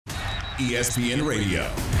ESPN Radio.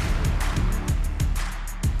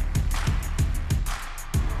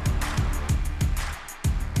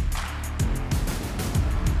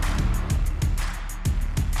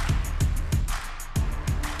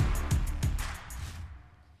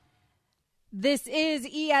 This is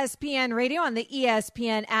ESPN Radio on the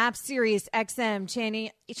ESPN app, Sirius XM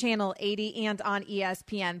channel 80, and on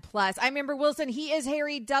ESPN Plus. I'm Amber Wilson. He is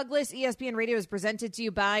Harry Douglas. ESPN Radio is presented to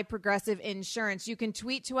you by Progressive Insurance. You can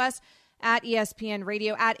tweet to us at ESPN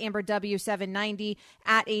Radio, at AmberW790,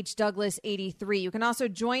 at HDouglas83. You can also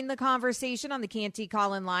join the conversation on the Canty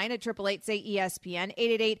call-in line at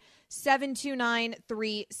 888-SAY-ESPN,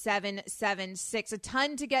 888-729-3776. A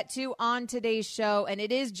ton to get to on today's show, and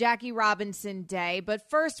it is Jackie Robinson Day. But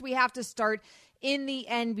first, we have to start in the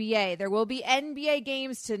NBA. There will be NBA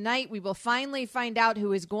games tonight. We will finally find out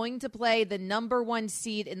who is going to play the number one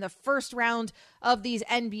seed in the first round of these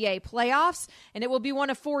NBA playoffs, and it will be one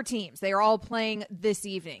of four teams. They are all playing this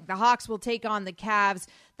evening. The Hawks will take on the Cavs.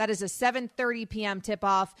 That is a 7:30 p.m.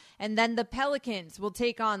 tip-off, and then the Pelicans will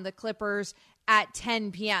take on the Clippers at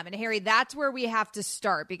 10 p.m. And Harry, that's where we have to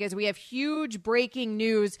start because we have huge breaking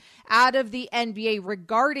news out of the NBA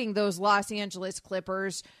regarding those Los Angeles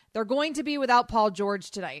Clippers. They're going to be without Paul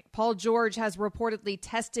George tonight. Paul George has reportedly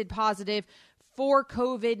tested positive for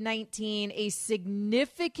COVID-19, a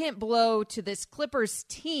significant blow to this Clippers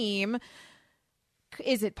team.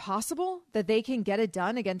 Is it possible that they can get it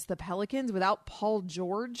done against the Pelicans without Paul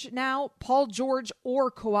George now? Paul George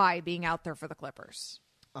or Kawhi being out there for the Clippers?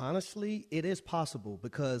 Honestly, it is possible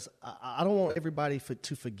because I don't want everybody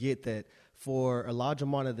to forget that for a large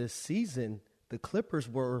amount of this season, the Clippers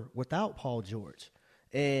were without Paul George,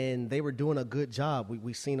 and they were doing a good job.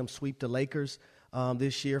 We've seen them sweep the Lakers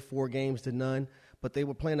this year, 4-0, but they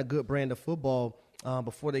were playing a good brand of football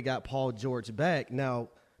before they got Paul George back. Now,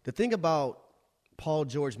 the thing about Paul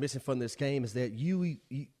George missing from this game is that you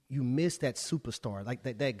miss that superstar, like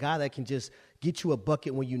that guy that can just get you a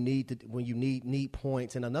bucket when you need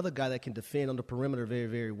points, and another guy that can defend on the perimeter very,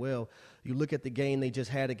 very well. You look at the game they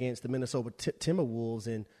just had against the Minnesota Timberwolves,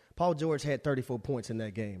 and Paul George had 34 points in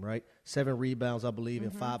that game, right? 7 rebounds, I believe,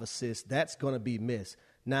 and 5 assists. That's going to be missed.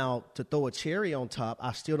 Now, to throw a cherry on top,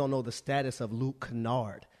 I still don't know the status of Luke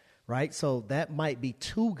Kennard, right? So that might be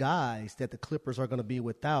 2 guys that the Clippers are going to be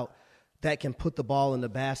without that can put the ball in the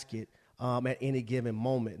basket at any given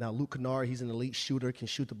moment. Now, Luke Kennard, he's an elite shooter, can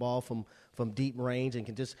shoot the ball from deep range and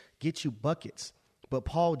can just get you buckets. But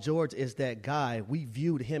Paul George is that guy. We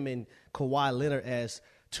viewed him and Kawhi Leonard as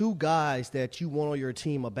 2 guys that you want on your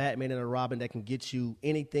team, a Batman and a Robin that can get you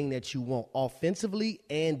anything that you want offensively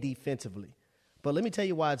and defensively. But let me tell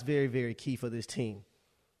you why it's very, very key for this team.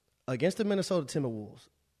 Against the Minnesota Timberwolves,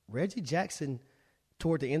 Reggie Jackson,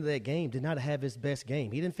 toward the end of that game, did not have his best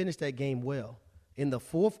game. He didn't finish that game well. In the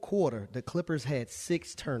fourth quarter, the Clippers had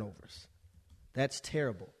 6 turnovers. That's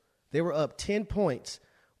terrible. They were up 10 points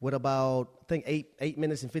with about, I think, 8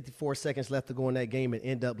 minutes and 54 seconds left to go in that game and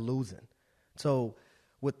end up losing. So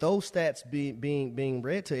with those stats being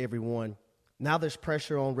read to everyone, now there's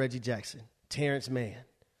pressure on Reggie Jackson, Terrence Mann,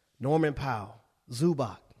 Norman Powell,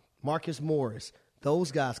 Zubac, Marcus Morris,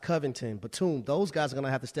 those guys, Covington, Batum, those guys are going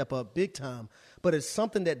to have to step up big time. But it's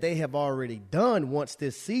something that they have already done once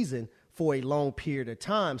this season for a long period of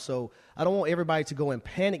time. So I don't want everybody to go in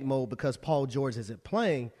panic mode because Paul George isn't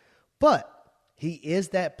playing, but he is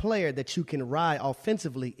that player that you can ride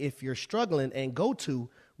offensively if you're struggling and go to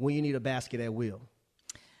when you need a basket at will.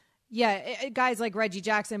 Yeah, guys like Reggie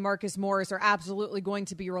Jackson, Marcus Morris are absolutely going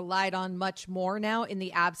to be relied on much more now in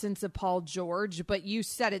the absence of Paul George. But you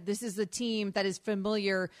said it, this is a team that is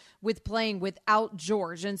familiar with playing without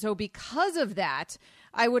George. And so because of that,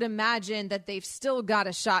 I would imagine that they've still got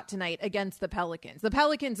a shot tonight against the Pelicans. The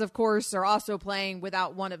Pelicans, of course, are also playing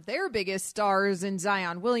without one of their biggest stars in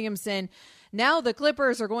Zion Williamson. Now the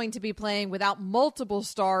Clippers are going to be playing without multiple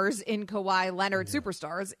stars in Kawhi Leonard,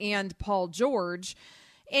 superstars, and Paul George.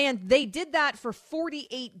 And they did that for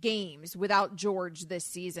 48 games without George this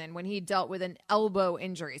season when he dealt with an elbow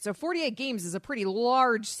injury. So 48 games is a pretty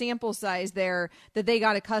large sample size there that they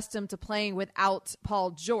got accustomed to playing without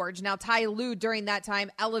Paul George. Now, Ty Lue during that time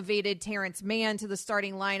elevated Terrence Mann to the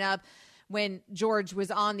starting lineup when George was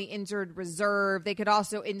on the injured reserve. They could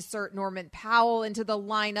also insert Norman Powell into the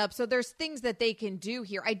lineup. So there's things that they can do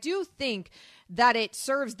here. I do think that it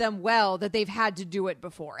serves them well that they've had to do it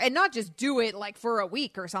before. And not just do it like for a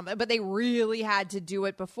week or something, but they really had to do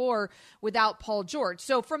it before without Paul George.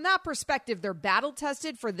 So from that perspective, they're battle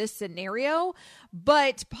tested for this scenario,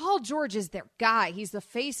 but Paul George is their guy. He's the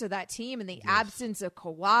face of that team in the absence of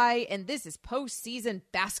Kawhi, and this is postseason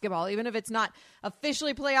basketball. Even if it's not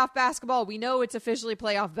officially playoff basketball, we know it's officially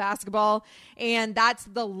playoff basketball, and that's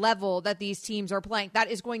the level that these teams are playing. That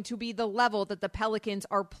is going to be the level that the Pelicans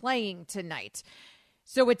are playing tonight.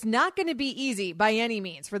 So it's not going to be easy by any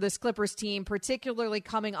means for this Clippers team, particularly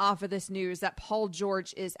coming off of this news that Paul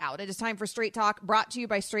George is out. It is time for Straight Talk, brought to you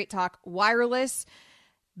by Straight Talk Wireless.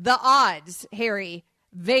 The odds, Harry,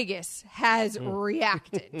 Vegas has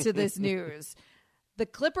reacted to this news. The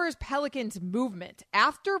Clippers-Pelicans movement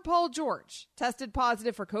after Paul George tested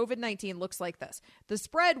positive for COVID-19 looks like this. The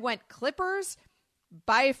spread went Clippers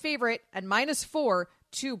by a favorite at -4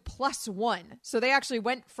 to +1. So they actually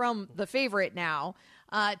went from the favorite now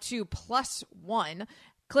to +1.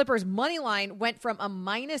 Clippers money line went from a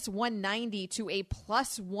 -190 to a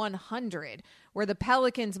 +100, where the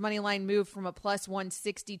Pelicans money line moved from a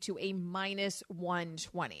 +160 to a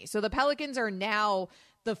 -120. So the Pelicans are now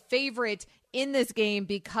the favorite in this game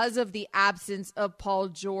because of the absence of Paul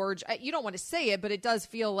George. You don't want to say it, but it does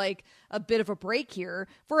feel like a bit of a break here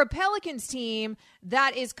for a Pelicans team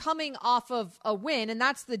that is coming off of a win. And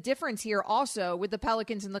that's the difference here also with the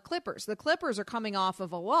Pelicans and the Clippers. The Clippers are coming off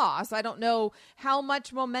of a loss. I don't know how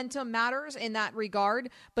much momentum matters in that regard,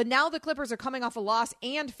 but now the Clippers are coming off a loss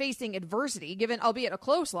and facing adversity, given albeit a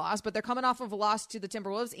close loss, but they're coming off of a loss to the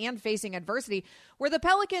Timberwolves and facing adversity, where the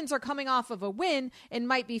Pelicans are coming off of a win and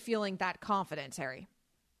might be feeling that confidence, Harry.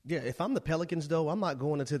 Yeah, if I'm the Pelicans, though, I'm not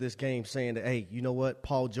going into this game saying that, hey, you know what,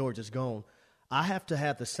 Paul George is gone. I have to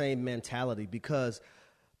have the same mentality because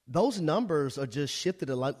those numbers are just shifted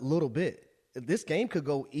a little bit. This game could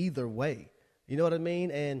go either way. You know what I mean?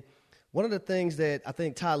 And one of the things that I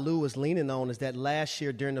think Ty Lue is leaning on is that last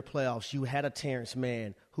year during the playoffs, you had a Terrence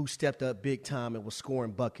Mann who stepped up big time and was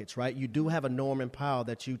scoring buckets, right? You do have a Norman Powell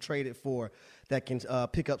that you traded for that can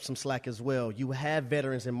pick up some slack as well. You have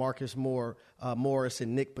veterans in Marcus Morris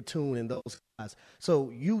and Nick Batum and those guys. So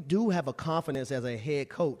you do have a confidence as a head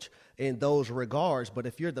coach in those regards. But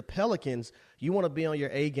if you're the Pelicans, you want to be on your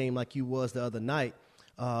A game like you was the other night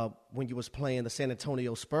when you was playing the San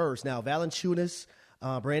Antonio Spurs. Now, Valanciunas,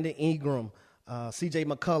 Brandon Ingram, C.J.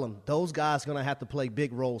 McCollum, those guys are going to have to play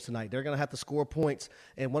big roles tonight. They're going to have to score points.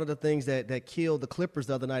 And one of the things that killed the Clippers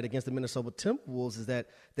the other night against the Minnesota Timberwolves is that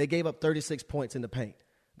they gave up 36 points in the paint.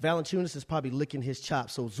 Valanciunas is probably licking his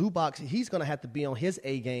chops. So Zubac, he's going to have to be on his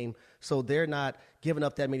A game so they're not giving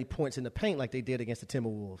up that many points in the paint like they did against the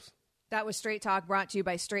Timberwolves. That was Straight Talk, brought to you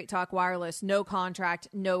by Straight Talk Wireless. No contract,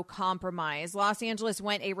 no compromise. Los Angeles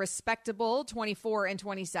went a respectable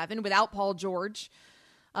 24-27 without Paul George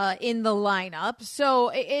in the lineup. So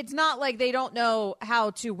it's not like they don't know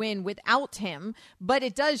how to win without him, but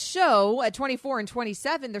it does show at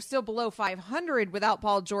 24-27, they're still below 500 without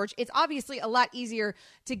Paul George. It's obviously a lot easier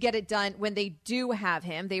to get it done when they do have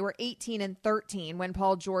him. They were 18-13 when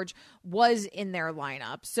Paul George was in their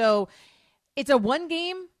lineup. So it's a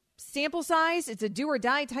one-game sample size. It's a do or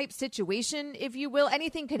die type situation, if you will.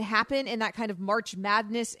 Anything could happen in that kind of March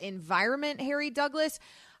Madness environment, Harry Douglas.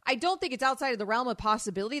 I don't think it's outside of the realm of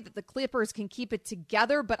possibility that the Clippers can keep it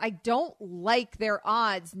together, but I don't like their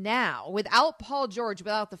odds now. Without Paul George,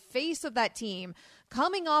 without the face of that team,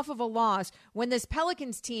 coming off of a loss when this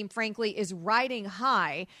Pelicans team, frankly, is riding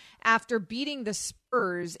high after beating the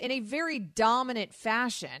Spurs in a very dominant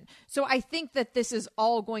fashion. So I think that this is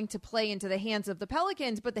all going to play into the hands of the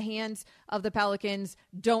Pelicans, but the hands of the Pelicans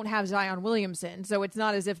don't have Zion Williamson. So it's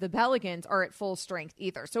not as if the Pelicans are at full strength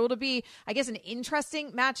either. So it'll be, I guess, an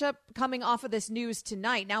interesting matchup coming off of this news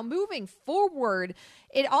tonight. Now, moving forward,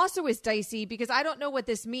 it also is dicey because I don't know what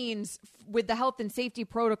this means with the health and safety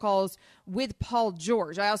protocols with Paul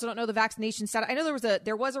George. I also don't know the vaccination status. I know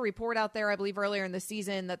there was a report out there, I believe, earlier in the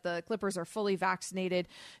season that the Clippers are fully vaccinated.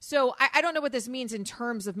 So I don't know what this means in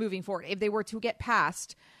terms of moving forward. If they were to get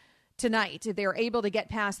past tonight, if they were able to get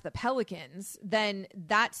past the Pelicans, then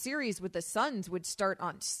that series with the Suns would start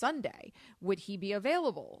on Sunday. Would he be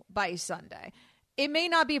available by Sunday? It may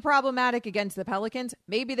not be problematic against the Pelicans.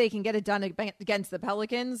 Maybe they can get it done against the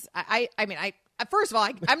Pelicans. I mean, first of all,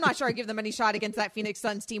 I'm not sure I give them any shot against that Phoenix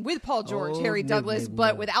Suns team with Paul George, Harry Douglas,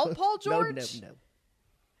 but without Paul George, no.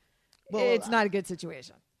 Well, it's not a good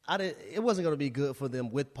situation. It wasn't going to be good for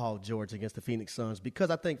them with Paul George against the Phoenix Suns because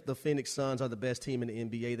I think the Phoenix Suns are the best team in the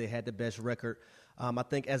NBA. They had the best record. I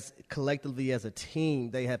think as collectively as a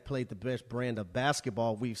team, they have played the best brand of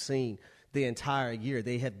basketball we've seen the entire year.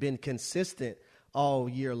 They have been consistent all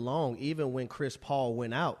year long. Even when Chris Paul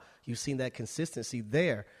went out, you've seen that consistency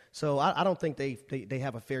there. So I don't think they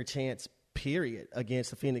have a fair chance, period, against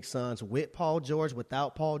the Phoenix Suns with Paul George,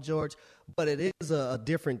 without Paul George. But it is a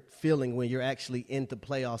different feeling when you're actually in the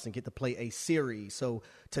playoffs and get to play a series. So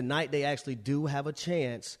tonight they actually do have a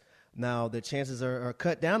chance. Now, the chances are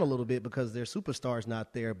cut down a little bit because their superstar's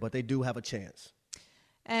not there, but they do have a chance.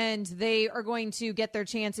 And they are going to get their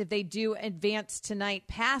chance if they do advance tonight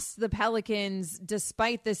past the Pelicans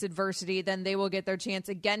despite this adversity. Then they will get their chance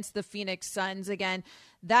against the Phoenix Suns. Again,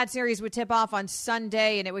 that series would tip off on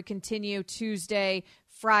Sunday, and it would continue Tuesday,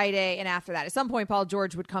 Friday, and after that. At some point, Paul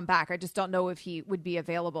George would come back. I just don't know if he would be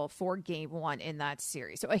available for Game 1 in that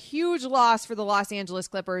series. So a huge loss for the Los Angeles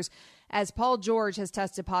Clippers as Paul George has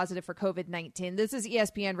tested positive for COVID-19. This is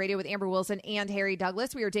ESPN Radio with Amber Wilson and Harry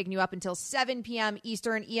Douglas. We are taking you up until 7 p.m.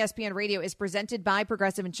 Eastern. ESPN Radio is presented by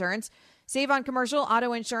Progressive Insurance. Save on commercial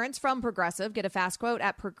auto insurance from Progressive. Get a fast quote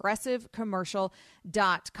at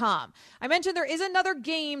progressivecommercial.com. I mentioned there is another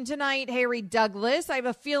game tonight, Harry Douglas. I have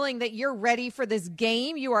a feeling that you're ready for this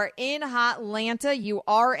game. You are in Atlanta. You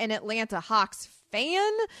are an Atlanta Hawks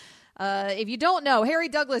fan. If you don't know, Harry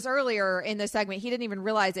Douglas earlier in the segment, he didn't even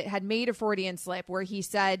realize it, had made a Freudian slip where he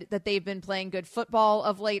said that they've been playing good football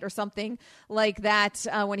of late or something like that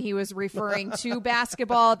when he was referring to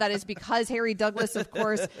basketball. That is because Harry Douglas, of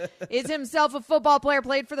course, is himself a football player,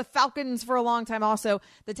 played for the Falcons for a long time, also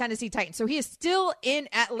the Tennessee Titans. So he is still in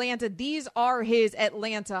Atlanta. These are his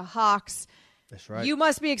Atlanta Hawks. That's right. You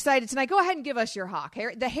must be excited tonight. Go ahead and give us your Hawk.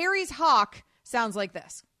 The Harry's Hawk sounds like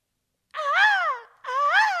this.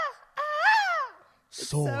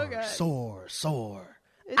 Soar, so good. soar.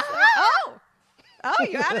 Oh,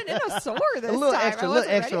 you added in a soar this time. A little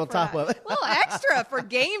extra on top of it. A little extra for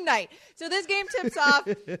game night. So this game tips off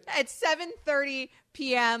at 7:30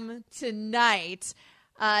 p.m. tonight.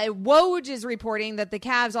 Woj is reporting that the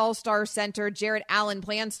Cavs All-Star center Jarrett Allen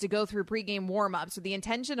plans to go through pregame warm-ups with the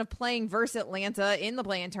intention of playing versus Atlanta in the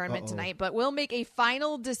play-in tournament tonight, but will make a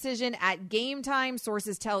final decision at game time,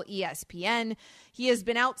 sources tell ESPN. He has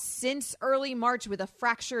been out since early March with a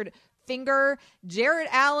fractured finger. Jarrett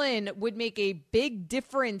Allen would make a big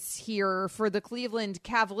difference here for the Cleveland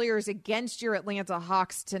Cavaliers against your Atlanta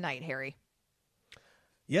Hawks tonight, Harry.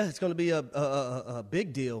 Yeah, it's going to be a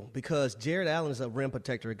big deal because Jarrett Allen is a rim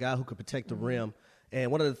protector, a guy who can protect the rim. And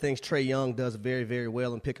one of the things Trae Young does very, very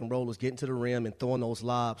well in pick and roll is getting to the rim and throwing those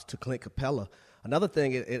lobs to Clint Capella. Another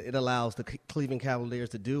thing it allows the Cleveland Cavaliers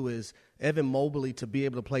to do is Evan Mobley to be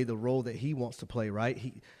able to play the role that he wants to play,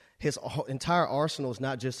 right? His entire arsenal is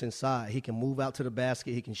not just inside. He can move out to the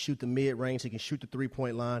basket. He can shoot the mid-range. He can shoot the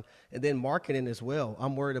three-point line. And then marketing as well.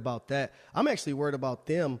 I'm worried about that. I'm actually worried about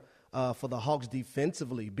them for the Hawks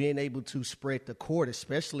defensively, being able to spread the court,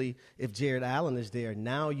 especially if Jarrett Allen is there.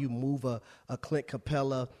 Now you move a Clint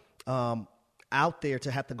Capella out there to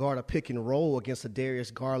have to guard a pick and roll against a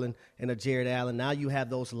Darius Garland and a Jarrett Allen. Now you have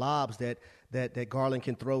those lobs that Garland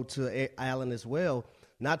can throw to Allen as well.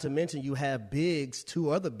 Not to mention you have bigs,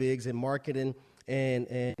 two other bigs in marketing and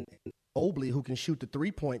Mobley, who can shoot the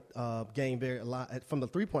three-point game from the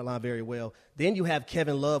three-point line very well. Then you have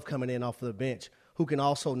Kevin Love coming in off of the bench, who can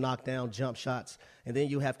also knock down jump shots. And then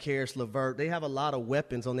you have Karis LeVert. They have a lot of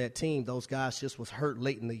weapons on that team. Those guys just was hurt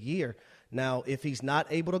late in the year. Now, if he's not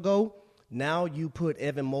able to go, now you put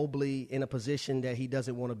Evan Mobley in a position that he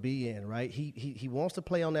doesn't want to be in, right? He wants to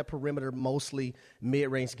play on that perimeter, mostly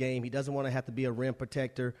mid-range game. He doesn't want to have to be a rim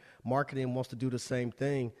protector. Marketing wants to do the same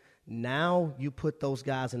thing. Now you put those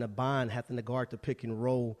guys in a bind, having to guard the pick and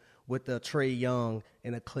roll with a Trae Young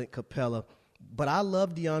and a Clint Capella. But I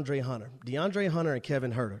love DeAndre Hunter. DeAndre Hunter and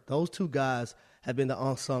Kevin Huerter, those two guys have been the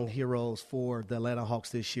unsung heroes for the Atlanta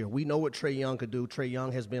Hawks this year. We know what Trae Young could do. Trae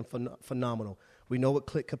Young has been phenomenal. We know what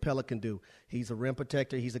Clint Capella can do. He's a rim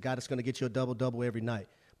protector. He's a guy that's going to get you a double-double every night.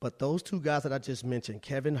 But those two guys that I just mentioned,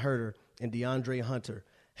 Kevin Huerter and DeAndre Hunter,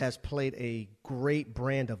 has played a great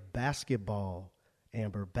brand of basketball,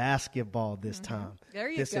 Amber, basketball this time. There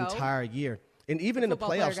you this go. Entire year. And even in the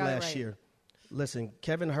playoffs last year. Listen,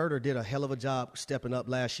 Kevin Huerter did a hell of a job stepping up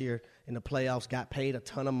last year in the playoffs, got paid a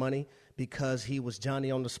ton of money because he was Johnny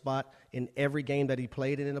on the spot in every game that he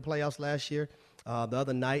played in the playoffs last year. The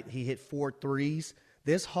other night, he hit 4 threes.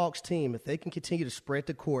 This Hawks team, if they can continue to spread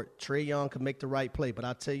the court, Trae Young can make the right play. But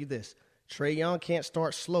I'll tell you this, Trae Young can't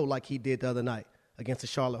start slow like he did the other night against the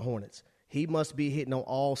Charlotte Hornets. He must be hitting on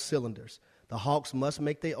all cylinders. The Hawks must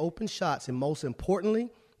make their open shots, and most importantly,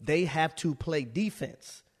 they have to play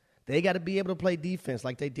defense. They got to be able to play defense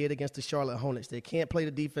like they did against the Charlotte Hornets. They can't play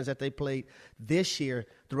the defense that they played this year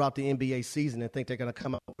throughout the NBA season and think they're going to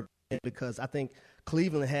come out with it, because I think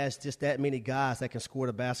Cleveland has just that many guys that can score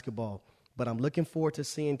the basketball. but I'm looking forward to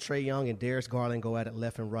seeing Trae Young and Darius Garland go at it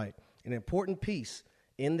left and right. An important piece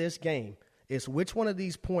in this game is which one of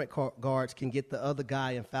these point guards can get the other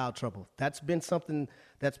guy in foul trouble. That's been something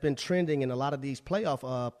that's been trending in a lot of these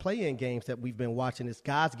playoff play-in games that we've been watching, is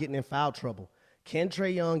guys getting in foul trouble. Can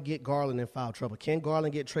Trae Young get Garland in foul trouble? Can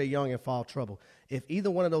Garland get Trae Young in foul trouble? If either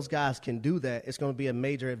one of those guys can do that, it's going to be a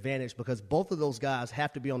major advantage because both of those guys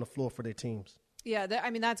have to be on the floor for their teams. Yeah,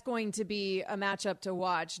 that's going to be a matchup to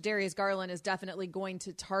watch. Darius Garland is definitely going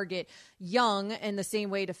to target Young in the same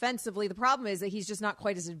way defensively. The problem is that he's just not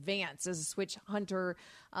quite as advanced as a switch hunter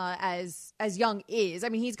as Young is. I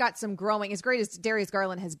mean, he's got some growing. As great as Darius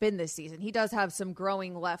Garland has been this season, he does have some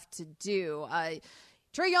growing left to do.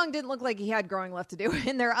 Trae Young didn't look like he had growing left to do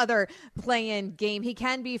in their other play-in game. He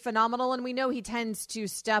can be phenomenal, and we know he tends to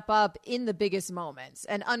step up in the biggest moments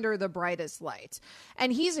and under the brightest light.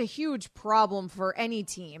 And he's a huge problem for any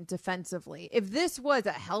team defensively. If this was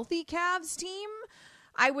a healthy Cavs team,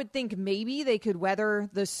 I would think maybe they could weather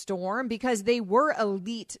the storm because they were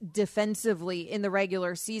elite defensively in the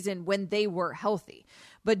regular season when they were healthy.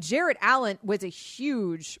 But Jarrett Allen was a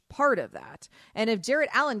huge part of that. And if Jarrett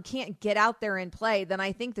Allen can't get out there and play, then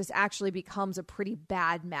I think this actually becomes a pretty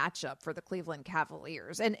bad matchup for the Cleveland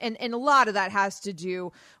Cavaliers. And a lot of that has to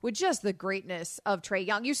do with just the greatness of Trae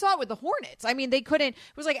Young. You saw it with the Hornets. I mean, it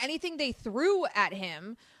was like anything they threw at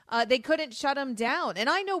him, they couldn't shut him down. And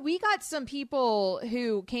I know we got some people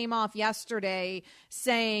who came off yesterday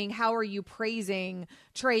saying, how are you praising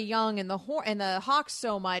Trae Young and the Hawks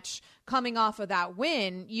so much coming off of that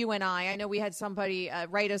win? You and I know we had somebody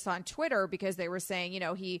write us on Twitter because they were saying,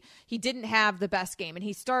 he didn't have the best game and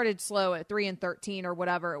he started slow at 3-13 or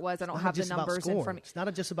whatever it was. I don't have the numbers in front of me. It's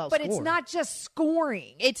not just about scoring. But it's not just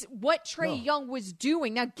scoring. It's what Trae Young was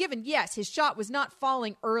doing. Now, given, yes, his shot was not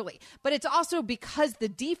falling early, but it's also because the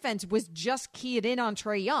defense was just keyed in on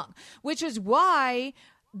Trae Young, which is why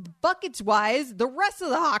buckets wise, the rest of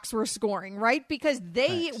the Hawks were scoring, right? Because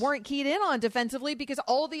they weren't keyed in on defensively because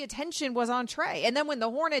all the attention was on Trae. And then when the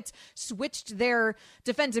Hornets switched their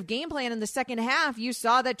defensive game plan in the second half, you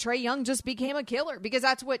saw that Trae Young just became a killer because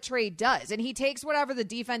that's what Trae does. And he takes whatever the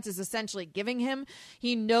defense is essentially giving him.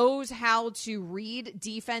 He knows how to read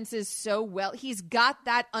defenses so well. He's got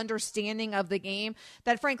that understanding of the game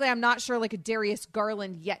that, frankly, I'm not sure like a Darius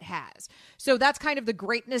Garland yet has. So that's kind of the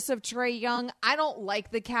greatness of Trae Young. I don't like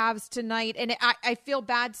the Cavs tonight, and I feel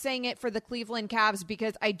bad saying it for the Cleveland Cavs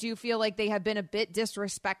because I do feel like they have been a bit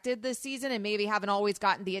disrespected this season and maybe haven't always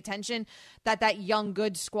gotten the attention that young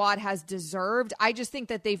good squad has deserved. I just think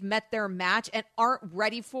that they've met their match and aren't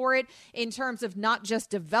ready for it in terms of not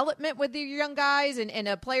just development with the young guys and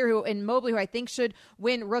a player who in Mobley who I think should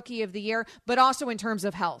win Rookie of the Year, but also in terms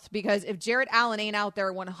of health, because if Jarrett Allen ain't out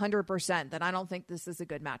there 100%, then I don't think this is a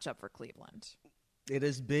good matchup for Cleveland. It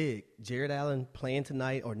is big. Jarrett Allen playing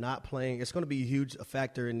tonight or not playing, it's going to be a huge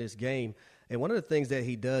factor in this game. And one of the things that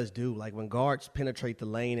he does do, like when guards penetrate the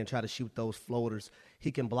lane and try to shoot those floaters,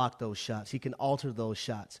 he can block those shots. He can alter those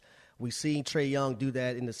shots. We see Trae Young do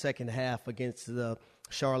that in the second half against the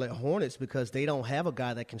Charlotte Hornets because they don't have a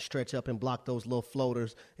guy that can stretch up and block those little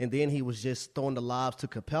floaters. And then he was just throwing the lobs to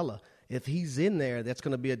Capella. If he's in there, that's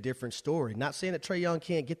going to be a different story. Not saying that Trae Young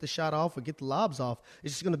can't get the shot off or get the lobs off.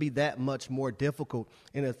 It's just going to be that much more difficult.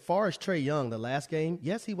 And as far as Trae Young, the last game,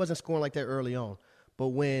 yes, he wasn't scoring like that early on. But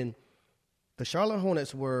when the Charlotte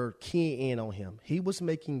Hornets were keying in on him, he was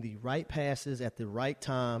making the right passes at the right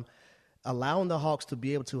time, allowing the Hawks to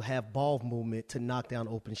be able to have ball movement to knock down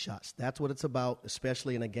open shots. That's what it's about,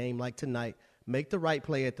 especially in a game like tonight. Make the right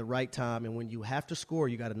play at the right time, and when you have to score,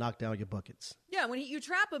 you got to knock down your buckets. Yeah, when you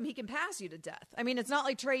trap him, he can pass you to death. I mean, it's not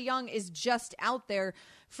like Trae Young is just out there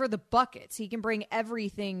for the buckets. He can bring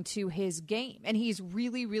everything to his game, and he's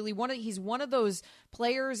really, really he's one of those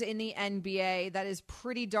players in the NBA that is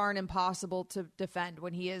pretty darn impossible to defend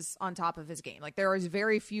when he is on top of his game. Like, there is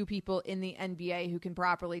very few people in the NBA who can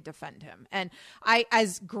properly defend him. And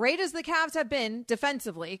as great as the Cavs have been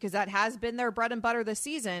defensively, because that has been their bread and butter this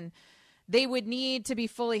season, they would need to be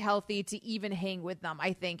fully healthy to even hang with them,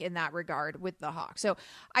 I think, in that regard with the Hawks. So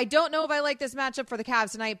I don't know if I like this matchup for the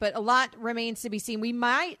Cavs tonight, but a lot remains to be seen. We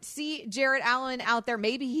might see Jarrett Allen out there.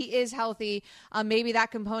 Maybe he is healthy. Maybe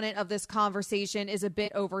that component of this conversation is a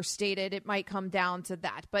bit overstated. It might come down to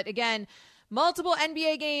that. But again, Multiple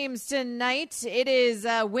NBA games tonight. It is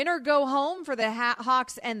winner go home for the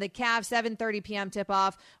Hawks and the Cavs, 7:30 p.m.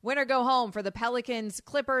 tip-off. Winner go home for the Pelicans,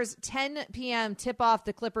 Clippers, 10 p.m. tip-off.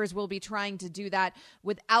 The Clippers will be trying to do that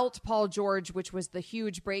without Paul George, which was the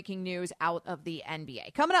huge breaking news out of the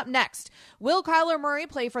NBA. Coming up next, will Kyler Murray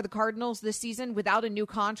play for the Cardinals this season without a new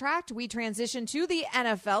contract? We transition to the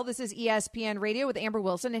NFL. This is ESPN Radio with Amber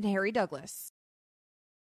Wilson and Harry Douglas.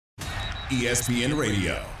 ESPN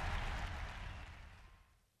Radio.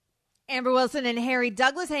 Amber Wilson and Harry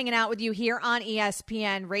Douglas hanging out with you here on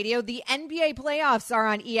ESPN Radio. The NBA playoffs are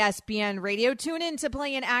on ESPN Radio. Tune in to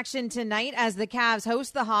Play in Action tonight as the Cavs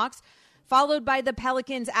host the Hawks, followed by the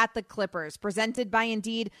Pelicans at the Clippers. Presented by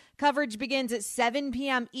Indeed. Coverage begins at 7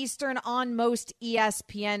 p.m. Eastern on most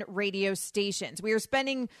ESPN radio stations. We are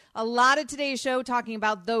spending a lot of today's show talking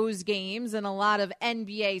about those games and a lot of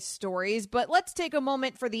NBA stories, but let's take a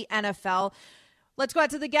moment for the NFL. Let's go out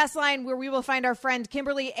to the guest line where we will find our friend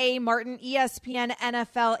Kimberly A. Martin, ESPN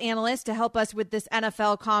NFL analyst, to help us with this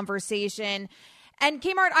NFL conversation. And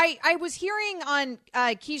Kmart, I was hearing on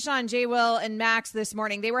Keyshawn, J. Will, and Max this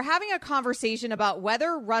morning, they were having a conversation about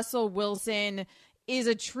whether Russell Wilson is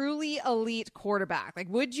a truly elite quarterback. Like,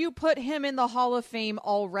 would you put him in the Hall of Fame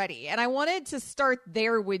already? And I wanted to start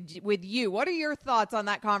there with you. What are your thoughts on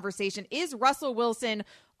that conversation? Is Russell Wilson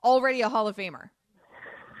already a Hall of Famer?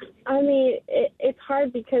 I mean, it's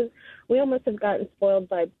hard because we almost have gotten spoiled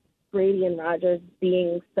by Brady and Rodgers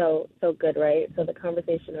being so good, right? So the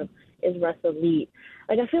conversation of, is Russ elite?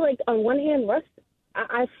 Like, I feel like on one hand, Russ,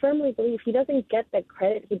 I firmly believe he doesn't get the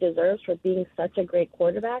credit he deserves for being such a great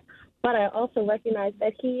quarterback, but I also recognize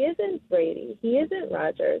that he isn't Brady. He isn't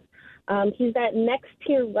Rodgers. He's that next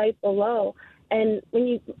tier right below. And when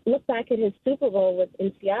you look back at his Super Bowl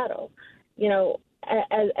in Seattle, you know,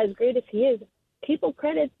 as great as he is, people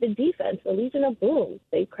credit the defense, the Legion of Boom.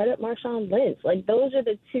 They credit Marshawn Lynch. Like, those are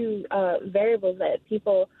the two variables that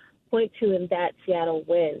people point to in that Seattle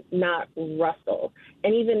win, not Russell.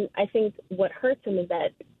 And even I think what hurts him is that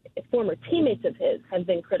former teammates of his have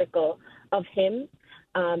been critical of him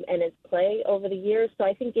and his play over the years. So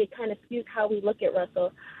I think it kind of skews how we look at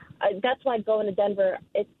Russell. That's why going to Denver,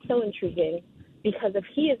 it's so intriguing. Because if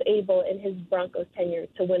he is able in his Broncos tenure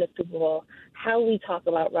to win a Super Bowl, how we talk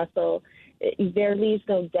about Russell, there leaves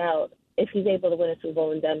no doubt if he's able to win a Super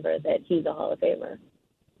Bowl in Denver that he's a Hall of Famer.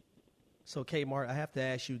 So, Kmart, I have to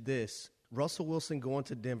ask you this. Russell Wilson going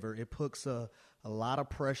to Denver, it puts a lot of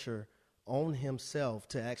pressure on himself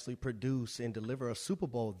to actually produce and deliver a Super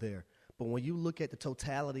Bowl there. But when you look at the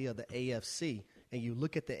totality of the AFC and you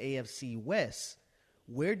look at the AFC West,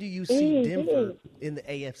 where do you see Denver in the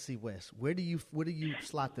AFC West? Where do you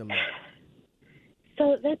slot them at?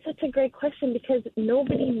 So that's such a great question because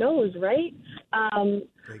nobody knows, right?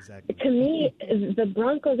 Exactly. To me, the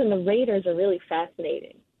Broncos and the Raiders are really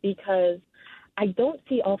fascinating because I don't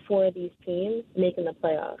see all four of these teams making the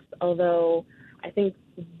playoffs, although I think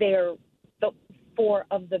they're the four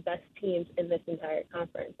of the best teams in this entire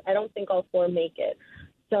conference. I don't think all four make it.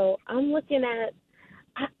 So I'm looking at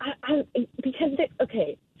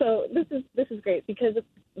so this is great because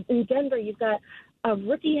in Denver you've got a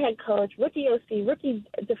rookie head coach, rookie OC, rookie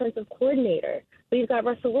defensive coordinator, but you've got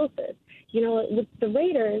Russell Wilson. You know, with the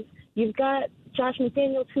Raiders, you've got Josh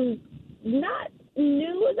McDaniels, who's not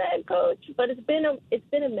new as a head coach, but it's been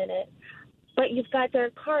a minute. But you've got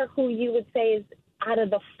Derek Carr, who you would say is out of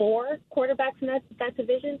the four quarterbacks in that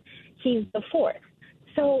division, he's the fourth.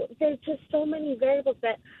 So there's just so many variables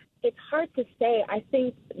that it's hard to say. I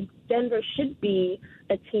think Denver should be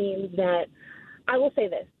a team that, I will say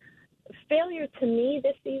this, failure to me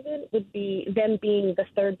this season would be them being the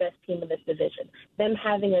third best team in this division, them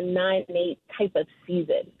having a 9-8 type of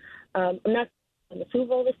season. I'm not in the Super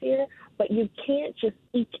Bowl this year, but you can't just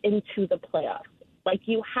eke into the playoffs. Like,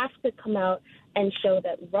 you have to come out and show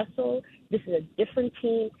that Russell, this is a different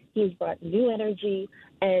team. He's brought new energy,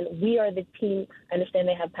 and we are the team. I understand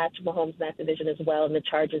they have Patrick Mahomes in that division as well, and the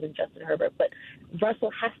Chargers and Justin Herbert. But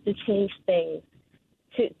Russell has to change things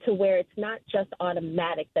to where it's not just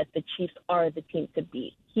automatic that the Chiefs are the team to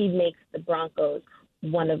beat. He makes the Broncos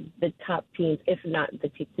one of the top teams, if not the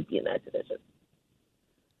team to be in that division.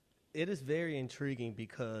 It is very intriguing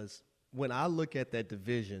because when I look at that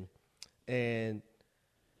division, and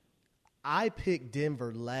I picked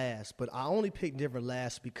Denver last, but I only picked Denver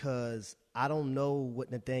last because I don't know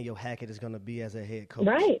what Nathaniel Hackett is going to be as a head coach.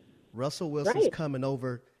 Right. Russell Wilson's coming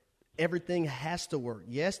over. Everything has to work.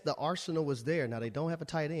 Yes, the arsenal was there. Now, they don't have a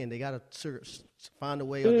tight end. They got to find a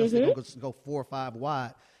way, or they're going to go 4 or 5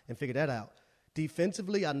 wide and figure that out.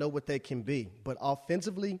 Defensively, I know what they can be. But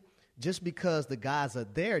offensively, just because the guys are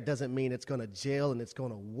there doesn't mean it's going to gel and it's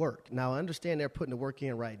going to work. Now, I understand they're putting the work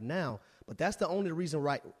in right now, but that's the only reason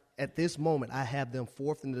right at this moment I have them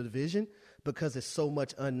fourth in the division, because it's so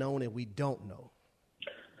much unknown and we don't know.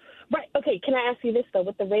 Right. Okay. Can I ask you this, though?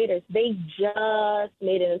 With the Raiders, they just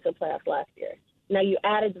made it into the playoffs last year. Now, you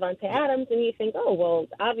added Devontae Adams, and you think, oh, well,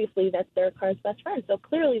 obviously that's Derek Carr's best friend. So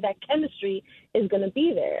clearly that chemistry is going to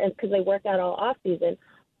be there because they work out all offseason.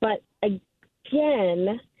 But,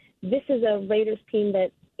 again, this is a Raiders team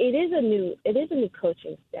that it is a new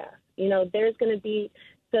coaching staff. You know, there's going to be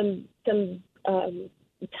some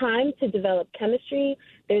time to develop chemistry.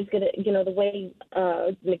 There's going to, you know, the way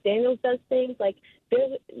McDaniels does things, like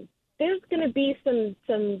there's going to be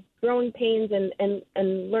some growing pains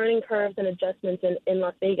and learning curves and adjustments in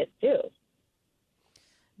Las Vegas too.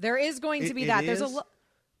 There is going to be that.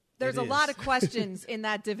 There's a lot of questions in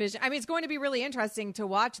that division. I mean, it's going to be really interesting to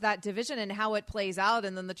watch that division and how it plays out.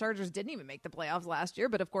 And then the Chargers didn't even make the playoffs last year,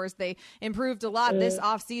 but of course they improved a lot this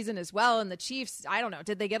offseason as well. And the Chiefs, I don't know,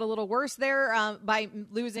 did they get a little worse there by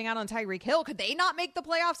losing out on Tyreek Hill? Could they not make the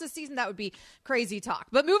playoffs this season? That would be crazy talk.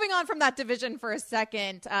 But moving on from that division for a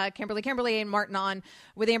second, Kimberly and Martin on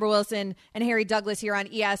with Amber Wilson and Harry Douglas here on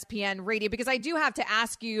ESPN Radio, because I do have to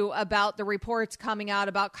ask you about the reports coming out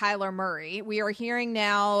about Kyler Murray. We are hearing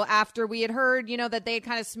now, after we had heard, you know, that they had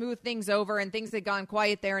kind of smoothed things over and things had gone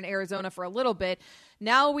quiet there in Arizona for a little bit.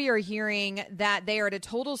 Now we are hearing that they are at a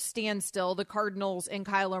total standstill, the Cardinals and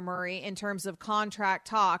Kyler Murray, in terms of contract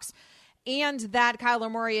talks, and that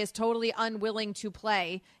Kyler Murray is totally unwilling to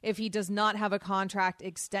play if he does not have a contract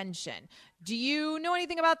extension. Do you know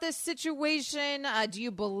anything about this situation? Do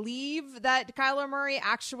you believe that Kyler Murray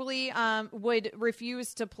actually would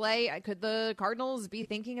refuse to play? Could the Cardinals be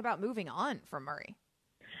thinking about moving on from Murray?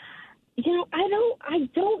 You know, I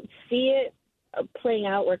don't see it playing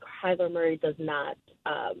out where Kyler Murray does not,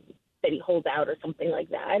 that he holds out or something like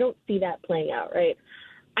that. I don't see that playing out, right?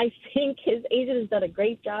 I think his agent has done a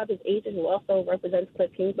great job. His agent, who also represents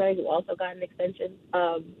Cliff Kingsbury, who also got an extension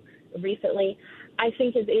recently, I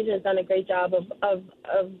think his agent has done a great job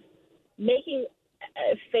of making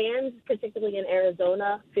fans, particularly in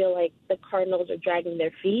Arizona, feel like the Cardinals are dragging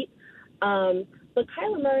their feet. But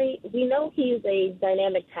Kyler Murray, we know he's a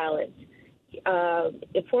dynamic talent,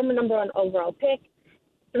 a former number one overall pick,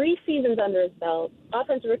 3 seasons under his belt,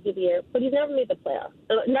 offensive rookie of the year, but he's never made the playoffs.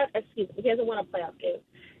 He hasn't won a playoff game.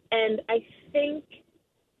 And I think,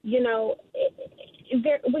 you know,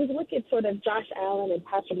 when you look at sort of Josh Allen and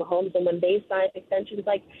Patrick Mahomes and when they signed extensions,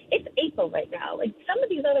 like, it's April right now. Like, some of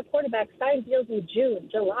these other quarterbacks signed deals in June,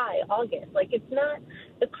 July, August. Like, it's not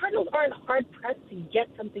 – the Cardinals aren't hard-pressed to get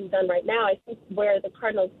something done right now. I think where the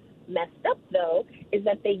Cardinals messed up, though, is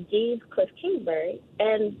that they gave Cliff Kingsbury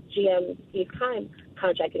and GM Steve Keim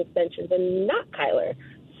contract extensions and not Kyler.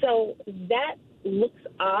 So that looks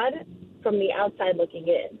odd from the outside looking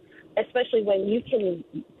in, especially when you can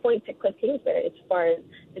point to Cliff Kingsbury as far as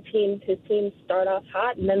his teams start off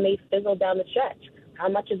hot and then they fizzle down the stretch. How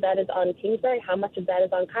much of that is on Kingsbury? How much of that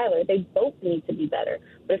is on Kyler? They both need to be better.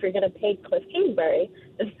 But if you're going to pay Cliff Kingsbury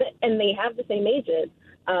and they have the same agent,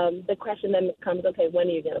 the question then becomes, okay, when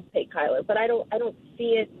are you going to pay Kyler? But I don't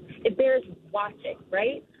see it. It bears watching,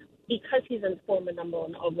 right? Because he's a former number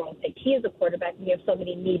one overall pick. He is a quarterback, and you have so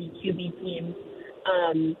many needy QB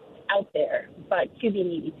teams out there, but QB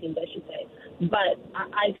needy teams, I should say. But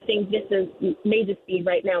I think this may just be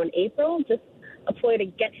right now in April, just a ploy to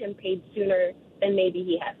get him paid sooner than maybe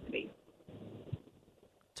he has to be.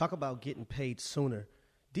 Talk about getting paid sooner.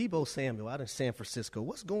 Deebo Samuel out in San Francisco.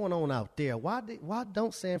 What's going on out there? Why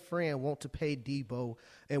don't San Fran want to pay Deebo?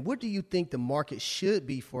 And what do you think the market should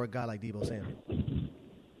be for a guy like Deebo Samuel?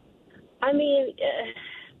 I mean,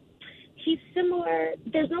 he's similar.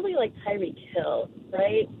 There's nobody like Tyreek Hill,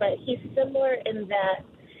 right? But he's similar in that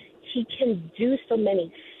he can do so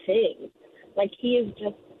many things. Like, he is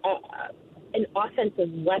just an offensive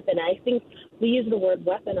weapon. I think we use the word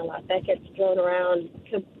weapon a lot. That gets thrown around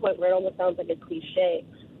to the point where it almost sounds like a cliche.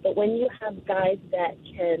 But when you have guys that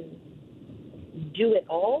can do it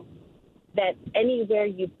all, that anywhere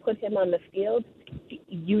you put him on the field,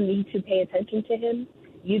 you need to pay attention to him.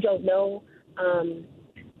 You don't know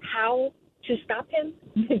how to stop him.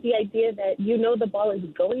 The idea that you know the ball is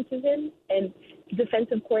going to him and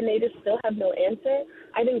defensive coordinators still have no answer.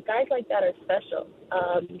 I think guys like that are special.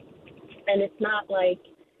 And it's not like,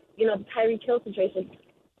 you know, the Tyreek Hill situation.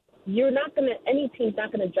 Any team's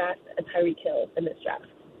not going to draft a Tyreek Hill in this draft.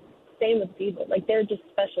 Same with Deebo. Like, they're just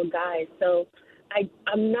special guys. So I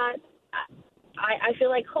feel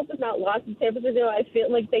like hope is not lost in San Francisco. I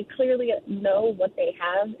feel like they clearly know what they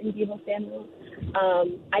have in Deebo Samuel.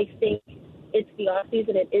 I think it's the off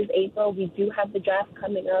season. It is April. We do have the draft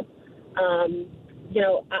coming up.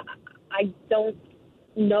 I don't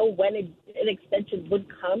know when an extension would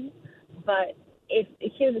come, but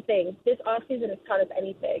here's the thing: this off season has taught us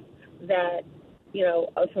anything that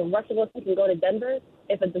if Russell Wilson can go to Denver,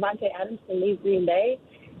 if a Devontae Adams can leave Green Bay,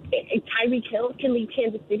 if Tyreek Hill can leave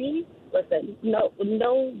Kansas City. Listen, no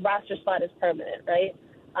roster spot is permanent, right?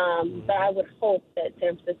 But I would hope that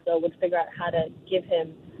San Francisco would figure out how to give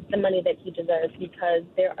him the money that he deserves, because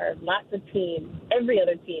there are lots of teams, every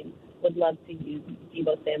other team would love to use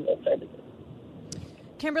Deebo Samuel's services.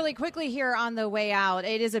 Kimberly, quickly here on the way out,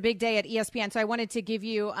 it is a big day at ESPN, so I wanted to give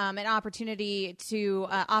you an opportunity to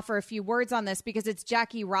offer a few words on this, because it's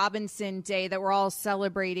Jackie Robinson Day that we're all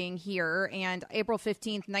celebrating here. And April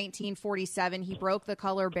 15th, 1947, he broke the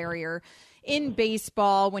color barrier in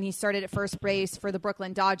baseball when he started at first base for the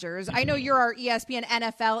Brooklyn Dodgers. I know you're our ESPN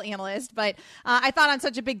NFL analyst, but I thought on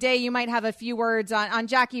such a big day you might have a few words on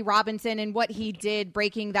Jackie Robinson and what he did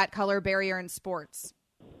breaking that color barrier in sports.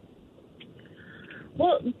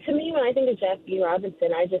 Well, to me, when I think of Jackie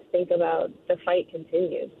Robinson, I just think about the fight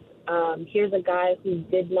continues. Here's a guy who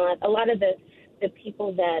did not – a lot of the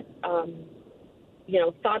people that,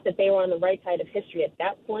 thought that they were on the right side of history at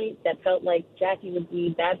that point, that felt like Jackie would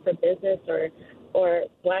be bad for business or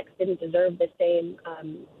blacks didn't deserve the same,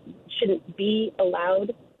 shouldn't be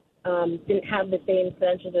allowed, didn't have the same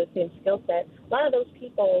credentials or the same skill set. A lot of those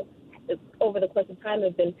people over the course of time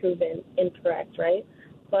have been proven incorrect, right?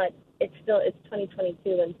 But it's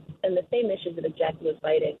 2022, and the same issues that Jackie was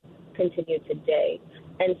fighting continue today.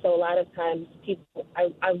 And so a lot of times I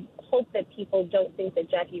hope that people don't think that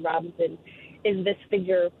Jackie Robinson is this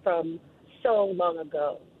figure from so long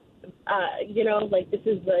ago. This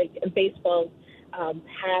is like a baseball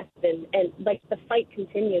past, and like the fight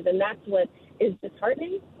continues, and that's what is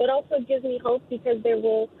disheartening, but also gives me hope, because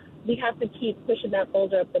we have to keep pushing that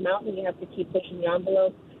boulder up the mountain. We have to keep pushing the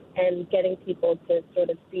envelope and getting people to sort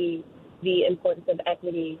of see the importance of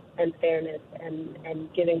equity and fairness, and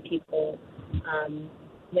giving people,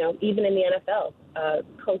 even in the NFL,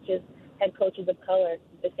 head coaches of color,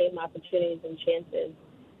 the same opportunities and chances,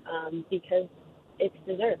 because it's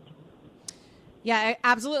deserved. Yeah,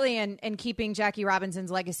 absolutely. And keeping Jackie Robinson's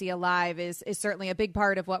legacy alive is certainly a big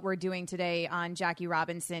part of what we're doing today on Jackie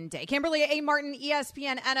Robinson Day. Kimberly A. Martin,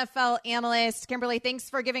 ESPN NFL analyst. Kimberly, thanks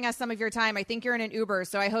for giving us some of your time. I think you're in an Uber,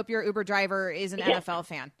 so I hope your Uber driver is an NFL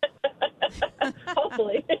fan.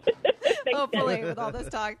 Hopefully. Hopefully, with all this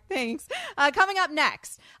talk. Thanks. Coming up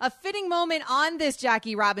next, a fitting moment on this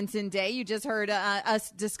Jackie Robinson Day. You just heard us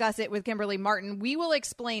discuss it with Kimberly Martin. We will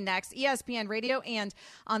explain next, ESPN Radio and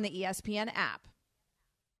on the ESPN app.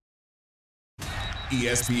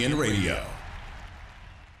 ESPN Radio.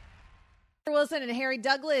 Wilson and Harry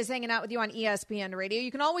Douglas hanging out with you on ESPN Radio.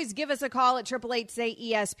 You can always give us a call at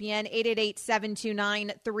 888-SAY-ESPN,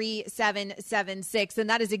 888-729-3776. And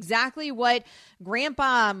that is exactly what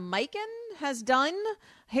Grandpa Mikan has done.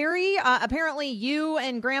 Harry, apparently you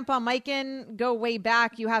and Grandpa Mikan go way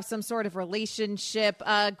back. You have some sort of relationship.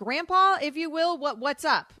 Grandpa, if you will, what's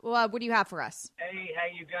up? What do you have for us? Hey, how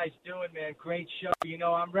you guys doing, man? Great show.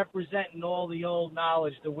 I'm representing all the old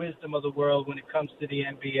knowledge, the wisdom of the world when it comes to the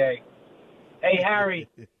NBA. Hey, Harry,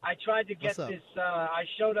 I tried to get this. I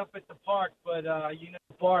showed up at the park, but,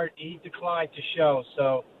 Bart, he declined to show.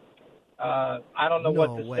 So I don't know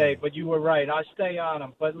what to say, but you were right. I'll stay on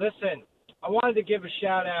him. But listen, I wanted to give a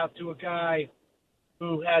shout-out to a guy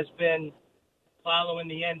who has been following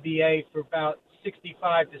the NBA for about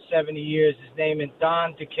 65 to 70 years. His name is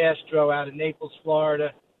Don DeCastro out of Naples,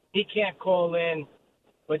 Florida. He can't call in,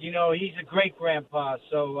 but, he's a great grandpa.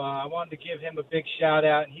 So I wanted to give him a big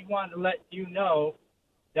shout-out. And he wanted to let you know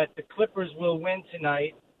that the Clippers will win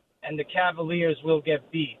tonight and the Cavaliers will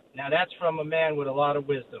get beat. Now, that's from a man with a lot of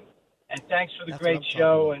wisdom. And thanks for the great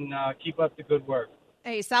show, and keep up the good work.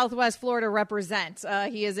 Hey, Southwest Florida represents.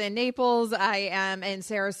 He is in Naples. I am in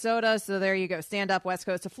Sarasota. So there you go. Stand up West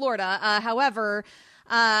Coast of Florida. However,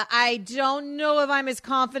 I don't know if I'm as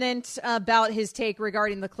confident about his take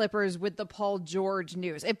regarding the Clippers with the Paul George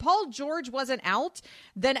news. If Paul George wasn't out,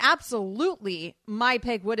 then absolutely my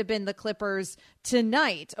pick would have been the Clippers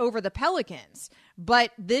tonight over the Pelicans.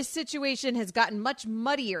 But this situation has gotten much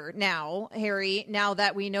muddier now, Harry, now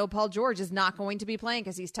that we know Paul George is not going to be playing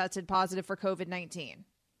because he's tested positive for COVID-19.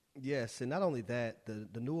 Yes, and not only that,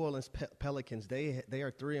 the New Orleans Pelicans, they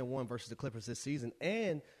are 3-1 versus the Clippers this season,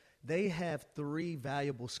 and they have three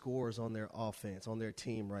valuable scorers on their offense, on their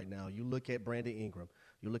team right now. You look at Brandon Ingram,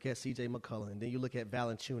 you look at C.J. McCollum, and then you look at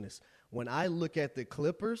Valanciunas. When I look at the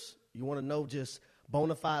Clippers, you want to know just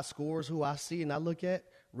bona fide scorers who I see, and I look at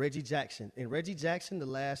Reggie Jackson. And Reggie Jackson, the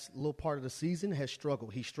last little part of the season, has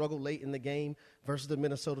struggled. He struggled late in the game versus the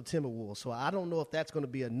Minnesota Timberwolves. So I don't know if that's going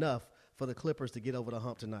to be enough for the Clippers to get over the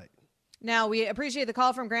hump tonight. Now, we appreciate the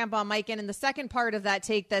call from Grandpa Mike. And in the second part of that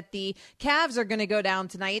take that the Cavs are going to go down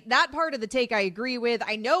tonight, that part of the take I agree with.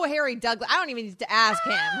 I know Harry Douglas. I don't even need to ask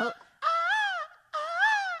him.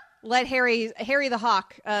 Let Harry the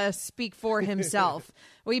Hawk speak for himself.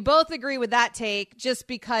 We both agree with that take just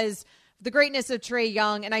because the greatness of Trae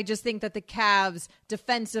Young, and I just think that the Cavs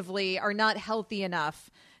defensively are not healthy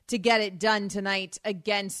enough to get it done tonight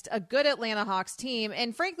against a good Atlanta Hawks team.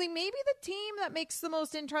 And frankly, maybe the team that makes the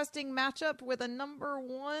most interesting matchup with a number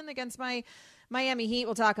one against my Miami Heat.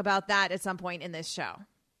 We'll talk about that at some point in this show.